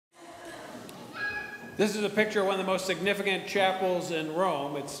This is a picture of one of the most significant chapels in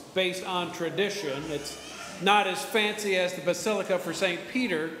Rome. It's based on tradition. It's not as fancy as the Basilica for St.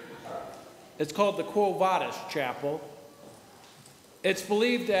 Peter. It's called the Quo Vadis Chapel. It's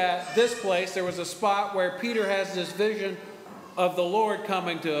believed at this place there was a spot where Peter has this vision of the Lord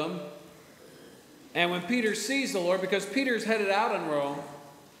coming to him. And when Peter sees the Lord, because Peter's headed out in Rome,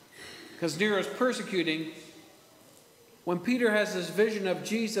 because Nero's persecuting, when Peter has this vision of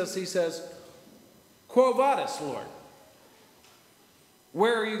Jesus, he says, "Quo vadis, Lord?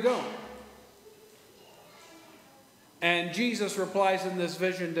 Where are you going?" And Jesus replies in this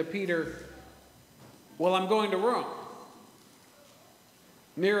vision to Peter, "Well, I'm going to Rome.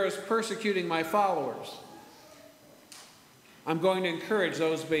 Nero's persecuting my followers. I'm going to encourage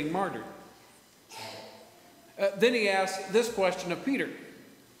those being martyred." Then he asks this question of Peter.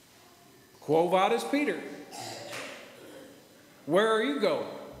 "Quo vadis, Peter? Where are you going?"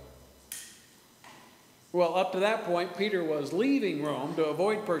 Well, up to that point, Peter was leaving Rome to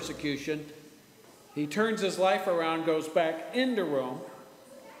avoid persecution. He turns his life around, goes back into Rome.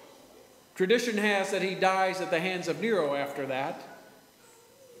 Tradition has that he dies at the hands of Nero after that.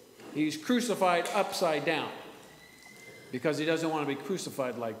 He's crucified upside down because he doesn't want to be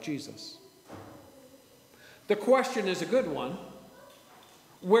crucified like Jesus. The question is a good one.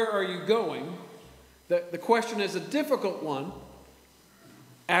 Where are you going? The question is a difficult one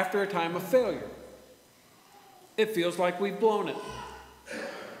after a time of failure. It feels like we've blown it.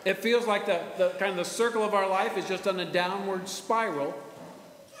 It feels like the kind of the circle of our life is just on a downward spiral.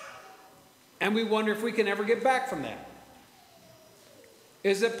 And we wonder if we can ever get back from that.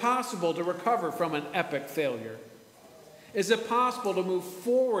 Is it possible to recover from an epic failure? Is it possible to move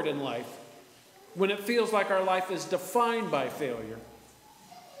forward in life when it feels like our life is defined by failure?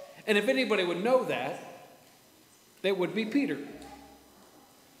 And if anybody would know that, it would be Peter.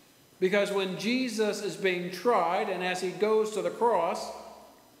 Because when Jesus is being tried and as he goes to the cross,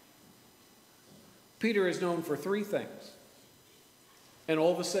 Peter is known for three things, and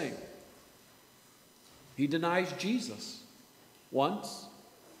all the same. He denies Jesus once,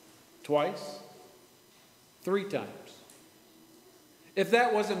 twice, 3 times. If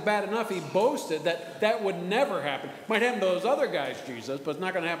that wasn't bad enough, he boasted that that would never happen. Might happen to those other guys, Jesus, but it's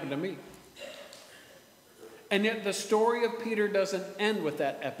not going to happen to me. And yet the story of Peter doesn't end with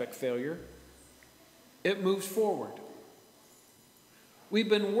that epic failure. It moves forward. We've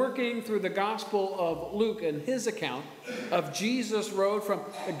been working through the Gospel of Luke and his account of Jesus' road from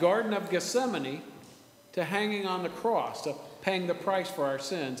the Garden of Gethsemane to hanging on the cross, to paying the price for our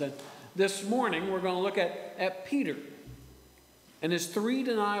sins. And this morning we're going to look at Peter and his 3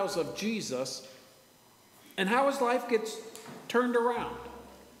 denials of Jesus and how his life gets turned around.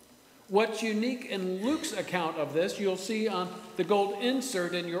 What's unique in Luke's account of this, you'll see on the gold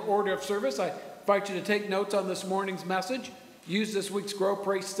insert in your order of service. I invite you to take notes on this morning's message. Use this week's Grow,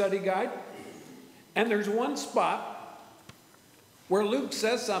 Pray, Study Guide. And there's one spot where Luke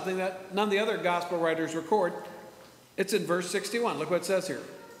says something that none of the other gospel writers record. It's in verse 61. Look what it says here.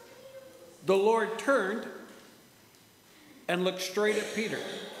 The Lord turned and looked straight at Peter.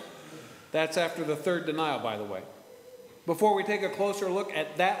 That's after the 3rd denial, by the way. Before we take a closer look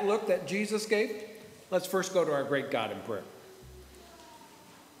at that look that Jesus gave, let's first go to our great God in prayer.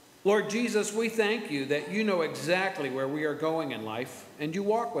 Lord Jesus, we thank you that you know exactly where we are going in life, and you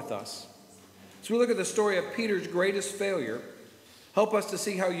walk with us. As we look at the story of Peter's greatest failure, help us to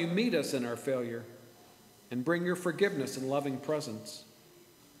see how you meet us in our failure and bring your forgiveness and loving presence.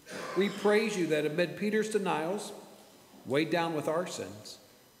 We praise you that amid Peter's denials, weighed down with our sins,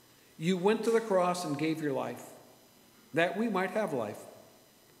 you went to the cross and gave your life, that we might have life.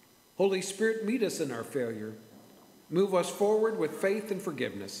 Holy Spirit, meet us in our failure. Move us forward with faith and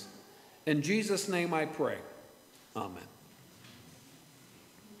forgiveness. In Jesus' name I pray. Amen.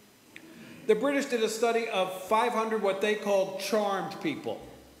 The British did a study of 500 what they called charmed people.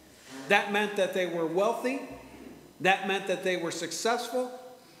 That meant that they were wealthy. That meant that they were successful.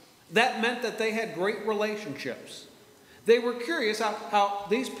 That meant that they had great relationships. They were curious how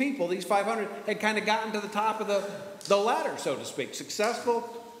these people, these 500, had kind of gotten to the top of the ladder, so to speak.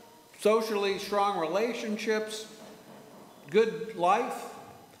 Successful, socially strong relationships, good life.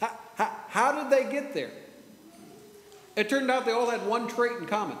 How did they get there? It turned out they all had one trait in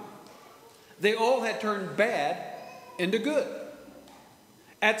common. They all had turned bad into good.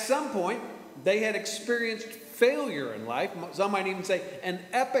 At some point, they had experienced failure in life. Some might even say an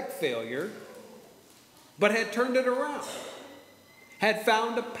epic failure, but had turned it around, had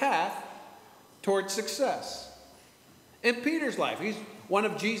found a path towards success. In Peter's life, he's one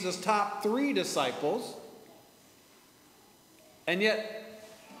of Jesus' top 3 disciples, and yet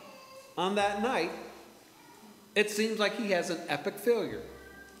on that night, It seems like he has an epic failure.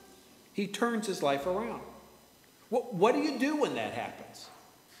 He turns his life around. What do you do when that happens?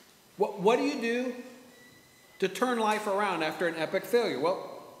 What do you do to turn life around after an epic failure? Well,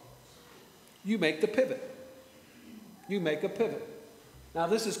 you make the pivot. You make a pivot. Now,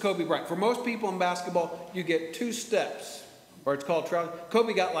 this is Kobe Bryant. For most people in basketball, you get 2 steps, or it's called traveling.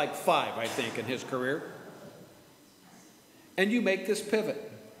 Kobe got like 5, I think, in his career. And you make this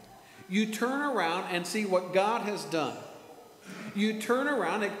pivot. You turn around and see what God has done. You turn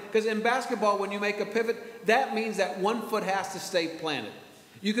around, because in basketball, when you make a pivot, that means that one foot has to stay planted.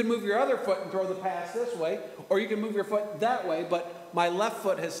 You can move your other foot and throw the pass this way, or you can move your foot that way, but my left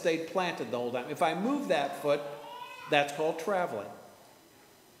foot has stayed planted the whole time. If I move that foot, that's called traveling.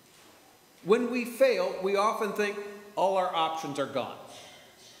 When we fail, we often think all our options are gone.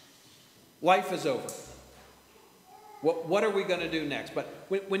 Life is over. What are we going to do next? But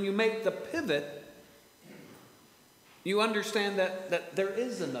when you make the pivot, you understand that there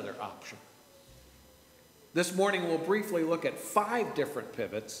is another option. This morning we'll briefly look at 5 different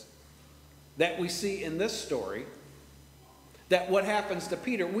pivots that we see in this story, that what happens to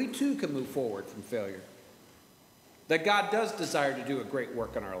Peter, we too can move forward from failure. That God does desire to do a great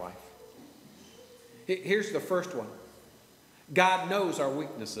work in our life. Here's the first one. God knows our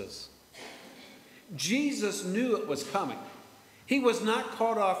weaknesses. Jesus knew it was coming. He was not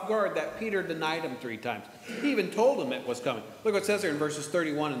caught off guard that Peter denied him 3 times. He even told him it was coming. Look what it says here in verses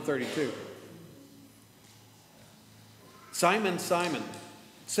 31 and 32. Simon, Simon,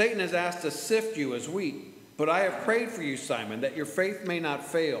 Satan has asked to sift you as wheat, but I have prayed for you, Simon, that your faith may not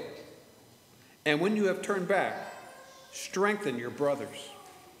fail. And when you have turned back, strengthen your brothers.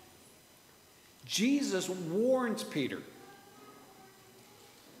 Jesus warns Peter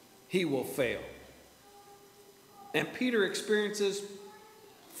he will fail. And Peter experiences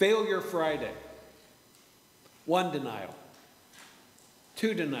failure Friday. 1 denial.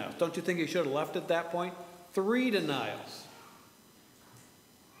 2 denials. Don't you think he should have left at that point? 3 denials.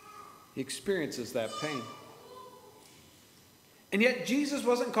 He experiences that pain. And yet Jesus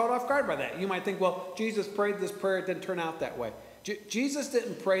wasn't caught off guard by that. You might think, well, Jesus prayed this prayer, it didn't turn out that way. Jesus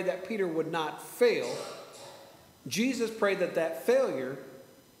didn't pray that Peter would not fail. Jesus prayed that that failure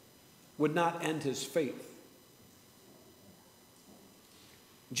would not end his faith.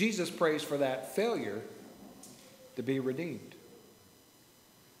 Jesus prays for that failure to be redeemed.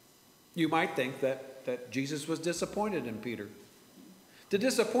 You might think that Jesus was disappointed in Peter. To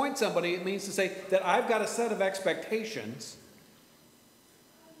disappoint somebody, it means to say that I've got a set of expectations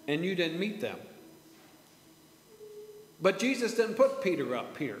and you didn't meet them. But Jesus didn't put Peter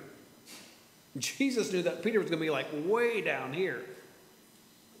up here. Jesus knew that Peter was going to be like way down here.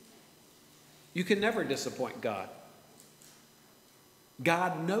 You can never disappoint God.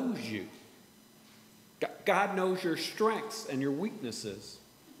 God knows you. God knows your strengths and your weaknesses.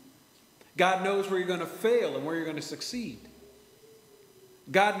 God knows where you're going to fail and where you're going to succeed.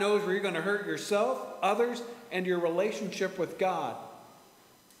 God knows where you're going to hurt yourself, others, and your relationship with God.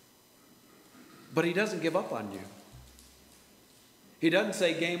 But he doesn't give up on you. He doesn't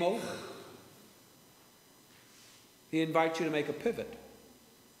say game over. He invites you to make a pivot,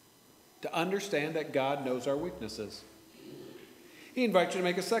 to understand that God knows our weaknesses. He invites you to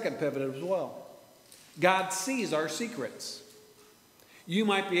make a second pivot as well. God sees our secrets. You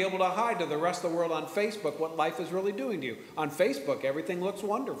might be able to hide to the rest of the world on Facebook what life is really doing to you. On Facebook, everything looks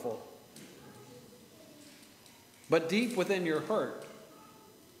wonderful. But deep within your heart,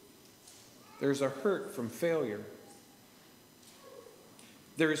 there's a hurt from failure.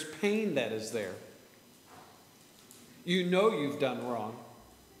 There's pain that is there. You know you've done wrong,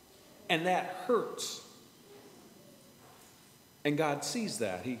 and that hurts. And God sees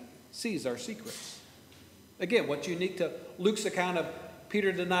that. He sees our secrets. Again, what's unique to Luke's account of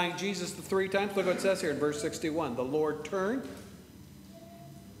Peter denying Jesus the 3 times? Look what it says here in verse 61. The Lord turned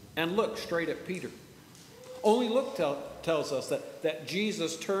and looked straight at Peter. Only Luke tells us that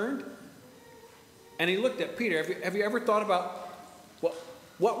Jesus turned and he looked at Peter. Have you ever thought about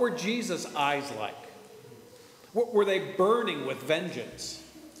what were Jesus' eyes like? Were they burning with vengeance?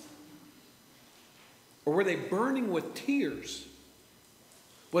 Or were they burning with tears?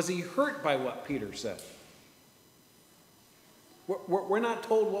 Was he hurt by what Peter said? We're not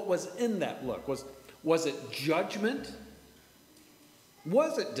told what was in that look. Was it judgment?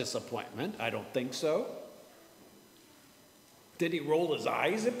 Was it disappointment? I don't think so. Did he roll his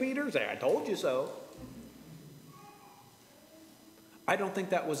eyes at Peter and say, I told you so? I don't think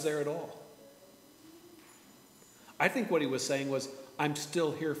that was there at all. I think what he was saying was, I'm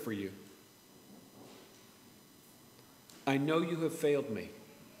still here for you. I know you have failed me.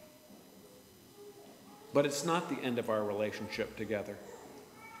 But it's not the end of our relationship together.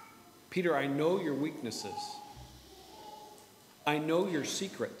 Peter, I know your weaknesses. I know your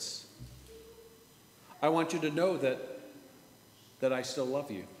secrets. I want you to know that I still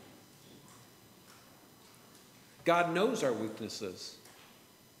love you. God knows our weaknesses.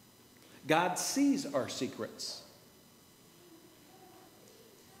 God sees our secrets.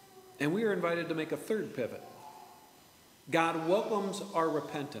 And we are invited to make a third pivot. God welcomes our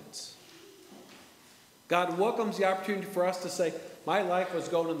repentance. God welcomes the opportunity for us to say, my life was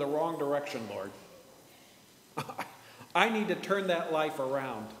going in the wrong direction, Lord. I need to turn that life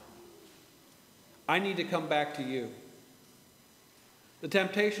around. I need to come back to you. The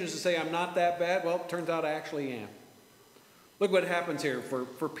temptation is to say, I'm not that bad. Well, it turns out I actually am. Look what happens here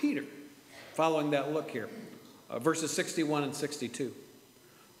for Peter, following that look here. Verses 61 and 62.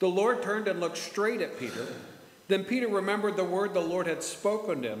 The Lord turned and looked straight at Peter. Then Peter remembered the word the Lord had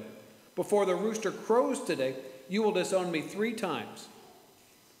spoken to him. Before the rooster crows today, you will disown me 3 times.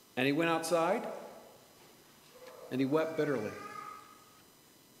 And he went outside, and he wept bitterly.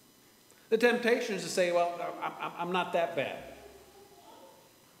 The temptation is to say, well, I'm not that bad.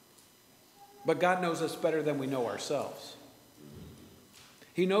 But God knows us better than we know ourselves.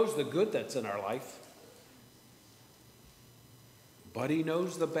 He knows the good that's in our life. But he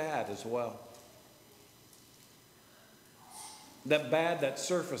knows the bad as well. That bad that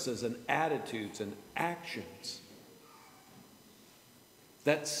surfaces in attitudes and actions.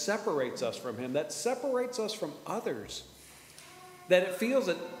 That separates us from him. That separates us from others. That it feels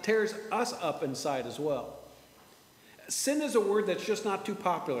it tears us up inside as well. Sin is a word that's just not too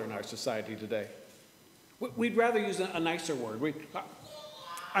popular in our society today. We'd rather use a nicer word.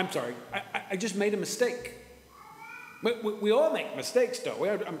 I'm sorry, I just made a mistake. We all make mistakes, don't we?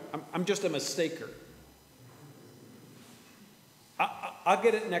 I'm just a mistaker. I'll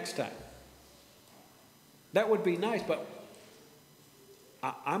get it next time. That would be nice, but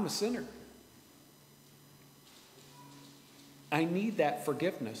I'm a sinner. I need that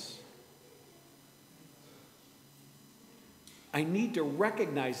forgiveness. I need to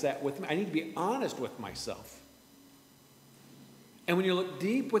recognize that with me. I need to be honest with myself. And when you look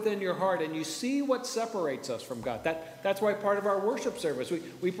deep within your heart and you see what separates us from God, that's why part of our worship service,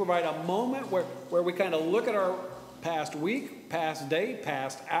 we provide a moment where we kind of look at our past week, past day,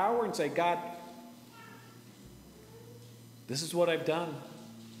 past hour, and say, God, this is what I've done.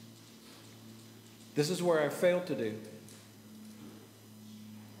 This is where I failed to do.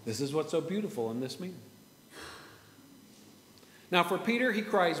 This is what's so beautiful in this meeting. Now for Peter, he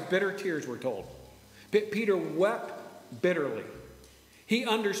cries bitter tears, we're told. Peter wept bitterly. He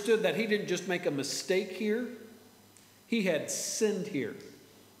understood that he didn't just make a mistake here. He had sinned here.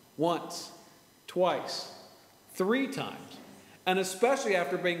 Once, twice, 3 times. And especially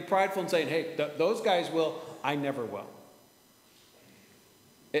after being prideful and saying, hey, those guys will, I never will.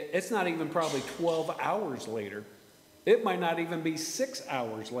 It's not even probably 12 hours later. It might not even be 6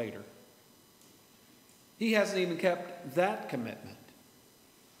 hours later. He hasn't even kept that commitment.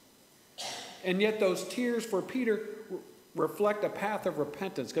 And yet those tears for Peter reflect a path of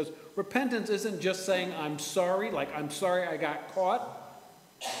repentance. Because repentance isn't just saying, I'm sorry, like I'm sorry I got caught.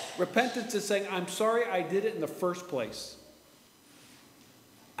 Repentance is saying, I'm sorry I did it in the first place.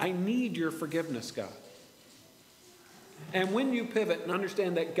 I need your forgiveness, God. And when you pivot and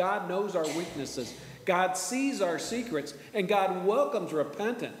understand that God knows our weaknesses, God sees our secrets, and God welcomes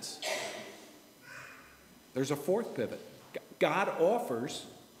repentance, there's a 4th pivot. God offers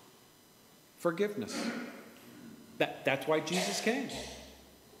forgiveness. That's why Jesus came.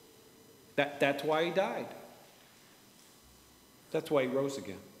 That's why he died. That's why he rose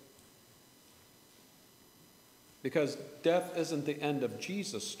again. Because death isn't the end of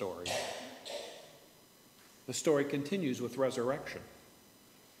Jesus' story. The story continues with resurrection.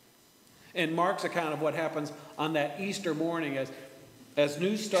 In Mark's account of what happens on that Easter morning, as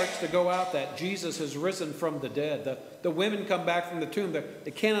news starts to go out that Jesus has risen from the dead, the women come back from the tomb.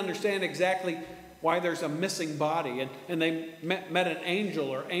 They can't understand exactly why there's a missing body. And they met an angel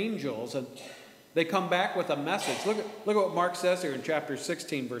or angels, and they come back with a message. Look at what Mark says here in chapter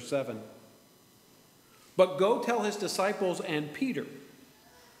 16, verse 7. But go tell his disciples and Peter.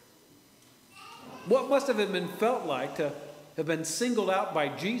 What must have been felt like to have been singled out by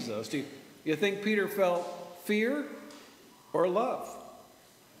Jesus? Do you think Peter felt fear or love?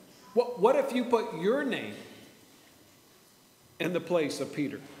 What if you put your name in the place of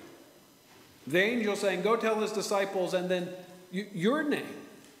Peter? The angel saying, go tell his disciples, and then your name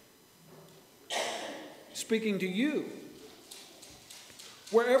speaking to you.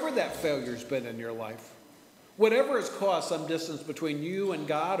 Wherever that failure's been in your life, whatever has caused some distance between you and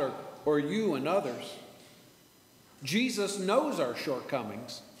God or you and others, Jesus knows our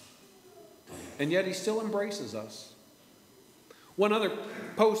shortcomings, and yet he still embraces us. One other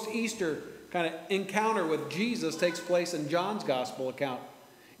post-Easter kind of encounter with Jesus takes place in John's gospel account.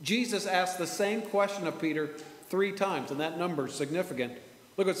 Jesus asked the same question of Peter 3 times, and that number is significant.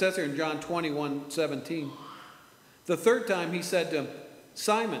 Look what it says here in John 21:17. The third time he said to him,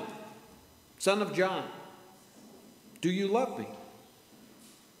 Simon, son of John, do you love me?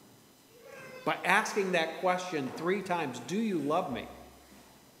 By asking that question 3 times, do you love me?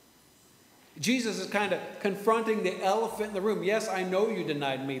 Jesus is kind of confronting the elephant in the room. Yes, I know you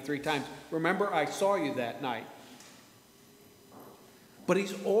denied me 3 times. Remember, I saw you that night. But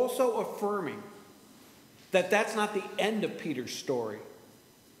he's also affirming that that's not the end of Peter's story.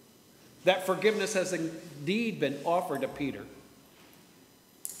 That forgiveness has indeed been offered to Peter.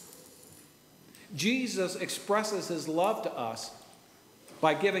 Jesus expresses his love to us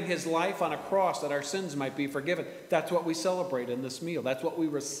by giving his life on a cross that our sins might be forgiven. That's what we celebrate in this meal. That's what we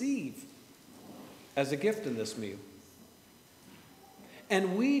receive as a gift in this meal.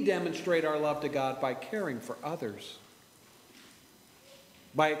 And we demonstrate our love to God by caring for others,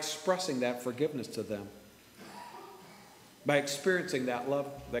 by expressing that forgiveness to them, by experiencing that love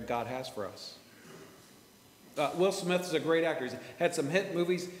that God has for us. Will Smith is a great actor. He's had some hit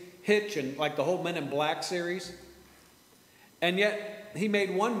movies, Hitch and like the whole Men in Black series. And yet he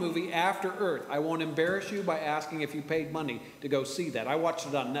made one movie, After Earth. I won't embarrass you by asking if you paid money to go see that. I watched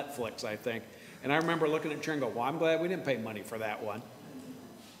it on Netflix, I think. And I remember looking at it and going, well, I'm glad we didn't pay money for that one.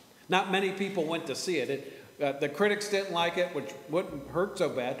 Not many people went to see it. The critics didn't like it, which wouldn't hurt so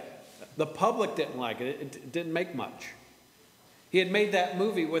bad. The public didn't like it. It didn't make much. He had made that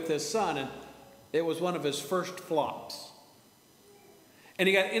movie with his son, and it was one of his first flops. And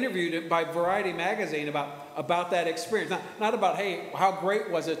he got interviewed by Variety magazine about that experience. Not about, hey, how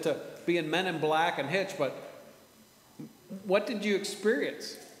great was it to be in Men in Black and Hitch, but what did you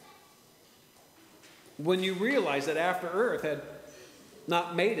experience when you realized that After Earth had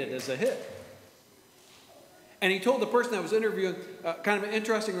not made it as a hit? And he told the person that was interviewing kind of an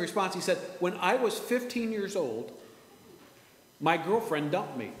interesting response. He said, when I was 15 years old, my girlfriend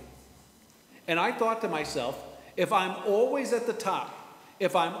dumped me. And I thought to myself, if I'm always at the top,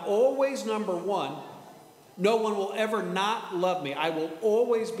 if I'm always number one, no one will ever not love me. I will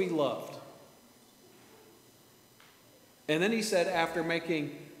always be loved. And then he said, after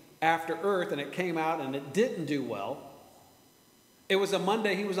making After Earth, and it came out and it didn't do well, it was a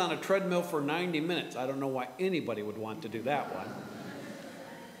Monday, he was on a treadmill for 90 minutes. I don't know why anybody would want to do that one.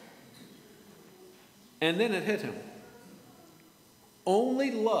 And then it hit him.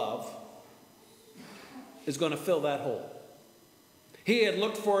 Only love is going to fill that hole. He had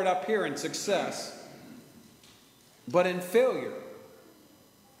looked for it up here in success, but in failure,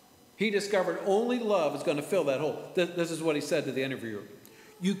 he discovered only love is going to fill that hole. This is what he said to the interviewer.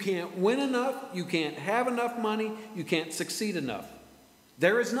 You can't win enough, you can't have enough money, you can't succeed enough.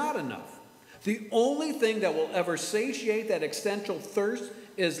 There is not enough. The only thing that will ever satiate that existential thirst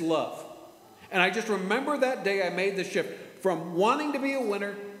is love. And I just remember that day I made the shift from wanting to be a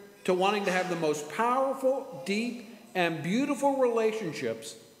winner to wanting to have the most powerful, deep, and beautiful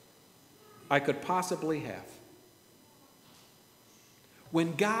relationships I could possibly have.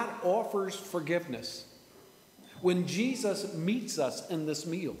 When God offers forgiveness, when Jesus meets us in this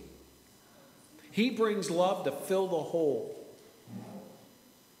meal, he brings love to fill the hole,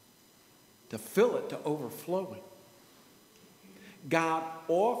 to fill it to overflowing. God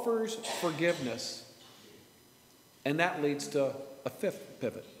offers forgiveness, and that leads to a fifth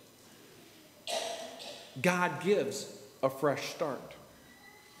pivot. God gives a fresh start.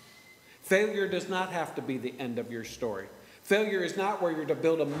 Failure does not have to be the end of your story. Failure is not where you're to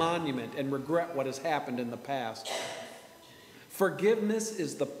build a monument and regret what has happened in the past. Forgiveness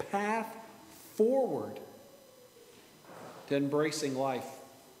is the path forward to embracing life.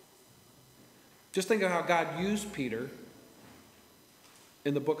 Just think of how God used Peter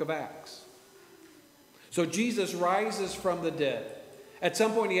in the book of Acts. So Jesus rises from the dead. At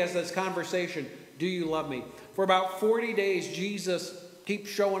some point he has this conversation, do you love me? For about 40 days Jesus keeps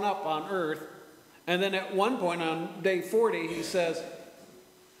showing up on earth. And then at one point on day 40 he says,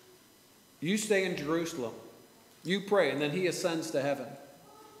 you stay in Jerusalem. You pray. And then he ascends to heaven.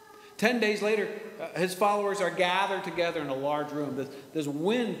 10 days later his followers are gathered together in a large room. This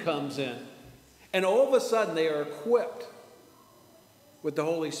wind comes in. And all of a sudden they are equipped with the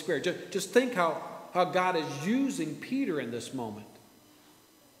Holy Spirit. Just think how God is using Peter in this moment.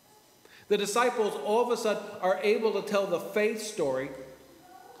 The disciples all of a sudden are able to tell the faith story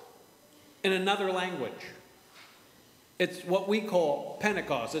in another language, It's what we call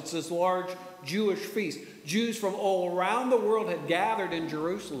Pentecost. It's this large Jewish feast. Jews from all around the world had gathered in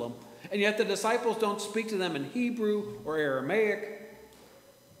Jerusalem, and yet the disciples don't speak to them in Hebrew or Aramaic.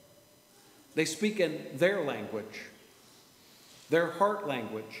 They speak in their language, their heart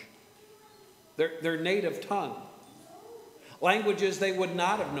language, their native tongue. Languages they would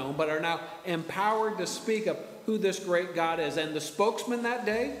not have known, but are now empowered to speak of who this great God is. And the spokesman that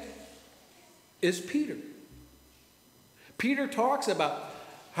day is Peter. Peter talks about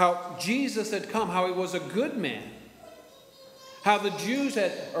how Jesus had come, how he was a good man, how the Jews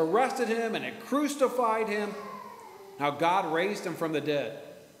had arrested him and had crucified him, how God raised him from the dead.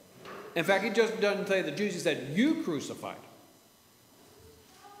 In fact, he just doesn't say the Jews, he said, you crucified.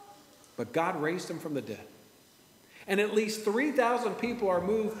 But God raised him from the dead. And at least 3,000 people are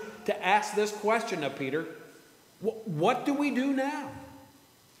moved to ask this question of Peter, what do we do now?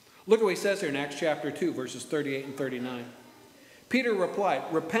 Look at what he says here in Acts chapter 2, verses 38 and 39. Peter replied,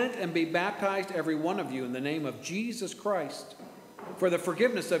 repent and be baptized every one of you in the name of Jesus Christ for the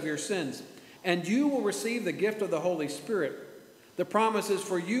forgiveness of your sins, and you will receive the gift of the Holy Spirit. The promise is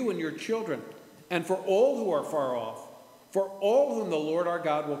for you and your children, and for all who are far off, for all whom the Lord our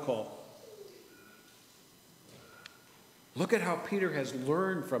God will call. Look at how Peter has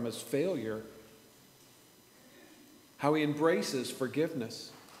learned from his failure, how he embraces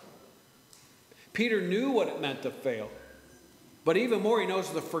forgiveness. Peter knew what it meant to fail, but even more, he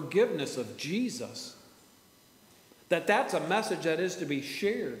knows the forgiveness of Jesus. That's a message that is to be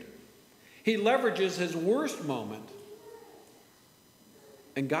shared. He leverages his worst moment,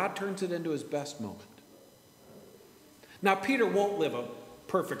 and God turns it into his best moment. Now, Peter won't live a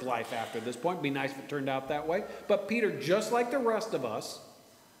perfect life after this point. It'd be nice if it turned out that way. But Peter, just like the rest of us,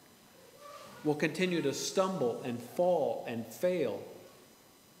 will continue to stumble and fall and fail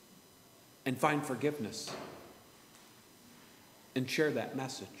and find forgiveness and share that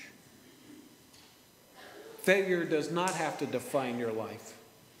message. Failure does not have to define your life.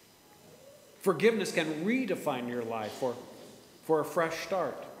 Forgiveness can redefine your life for a fresh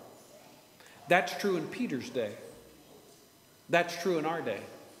start. That's true in Peter's day. That's true in our day.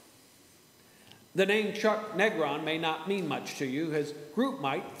 The name Chuck Negron may not mean much to you. His group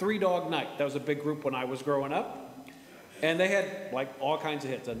might. Three Dog Night. That was a big group when I was growing up. And they had like all kinds of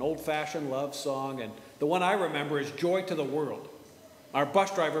hits. An old-fashioned love song. And the one I remember is Joy to the World. Our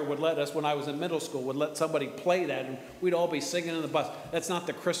bus driver would let us, when I was in middle school, would let somebody play that, and we'd all be singing in the bus. That's not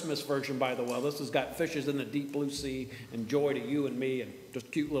the Christmas version, by the way. This has got Fishes in the Deep Blue Sea and Joy to You and Me, and just a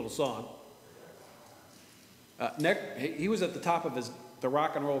cute little song. He was at the top of the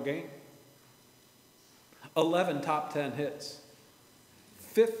rock and roll game. 11 top 10 hits.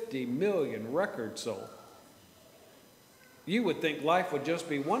 50 million records sold. You would think life would just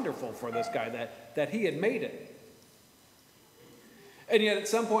be wonderful for this guy, that he had made it. And yet at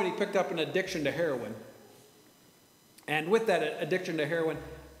some point he picked up an addiction to heroin. And with that addiction to heroin,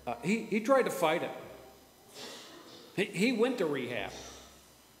 he tried to fight it. He went to rehab.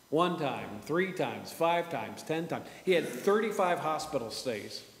 1 time, 3 times, 5 times, 10 times. He had 35 hospital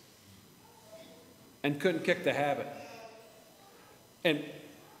stays and couldn't kick the habit. And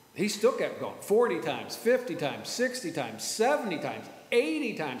he still kept going. 40 times, 50 times, 60 times, 70 times,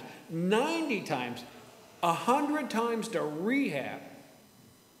 80 times, 90 times, 100 times to rehab.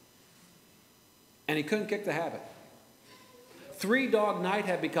 And he couldn't kick the habit. 3 Dog Night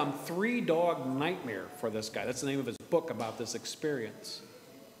had become 3 Dog Nightmare for this guy. That's the name of his book about this experience.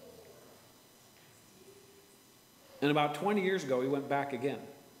 And about 20 years ago, he went back again.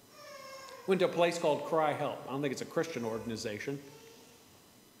 Went to a place called Cry Help. I don't think it's a Christian organization.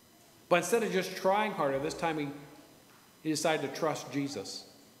 But instead of just trying harder, this time he decided to trust Jesus.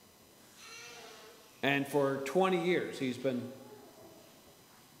 And for 20 years, he's been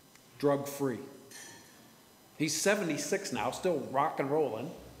drug-free. He's 76 now, still rock and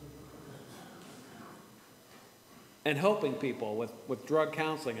rolling, and helping people with drug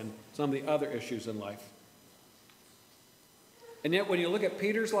counseling and some of the other issues in life. And yet when you look at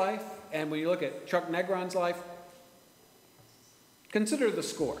Peter's life and when you look at Chuck Negron's life, consider the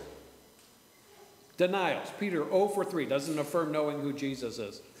score. Denials. Peter 0 for 3, doesn't affirm knowing who Jesus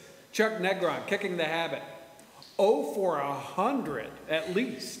is. Chuck Negron, kicking the habit. 0 for 100 at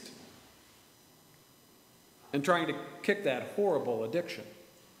least. And trying to kick that horrible addiction.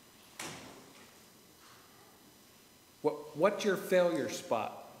 What's your failure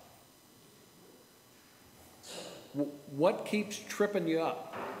spot? What keeps tripping you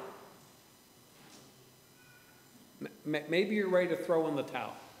up? Maybe you're ready to throw in the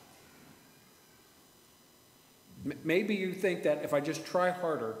towel. Maybe you think that if I just try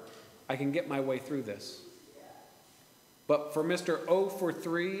harder, I can get my way through this. But for Mr. O for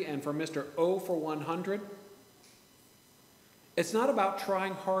 3 and for Mr. O for 100, it's not about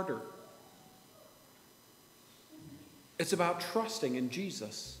trying harder. It's about trusting in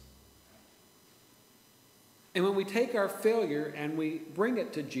Jesus. And when we take our failure and we bring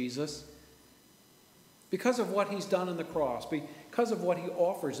it to Jesus, because of what he's done on the cross, because of what he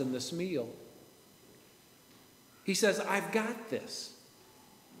offers in this meal, he says, I've got this.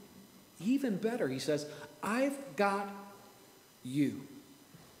 Even better, he says, I've got you.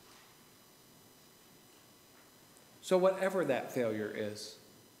 So whatever that failure is,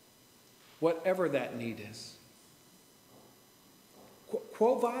 whatever that need is,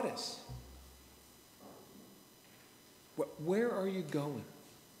 quo vadis? Where are you going?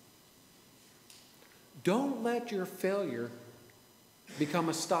 Don't let your failure become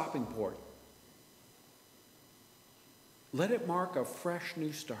a stopping point. Let it mark a fresh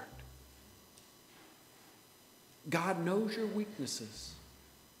new start. God knows your weaknesses.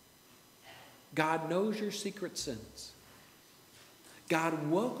 God knows your secret sins. God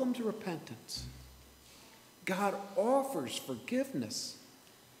welcomes repentance. God offers forgiveness.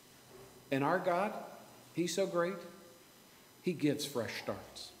 And our God, he's so great, he gives fresh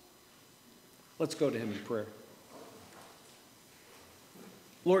starts. Let's go to him in prayer.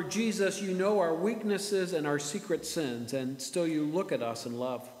 Lord Jesus, you know our weaknesses and our secret sins, and still you look at us in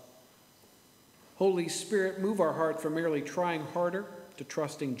love. Holy Spirit, move our heart from merely trying harder to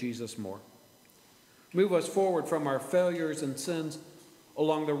trusting Jesus more. Move us forward from our failures and sins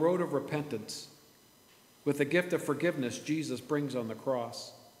along the road of repentance with the gift of forgiveness Jesus brings on the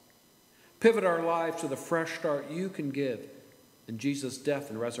cross. Pivot our lives to the fresh start you can give in Jesus'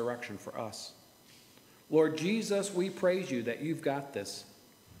 death and resurrection for us. Lord Jesus, we praise you that you've got this,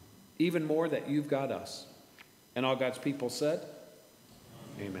 even more that you've got us. And all God's people said,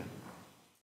 amen.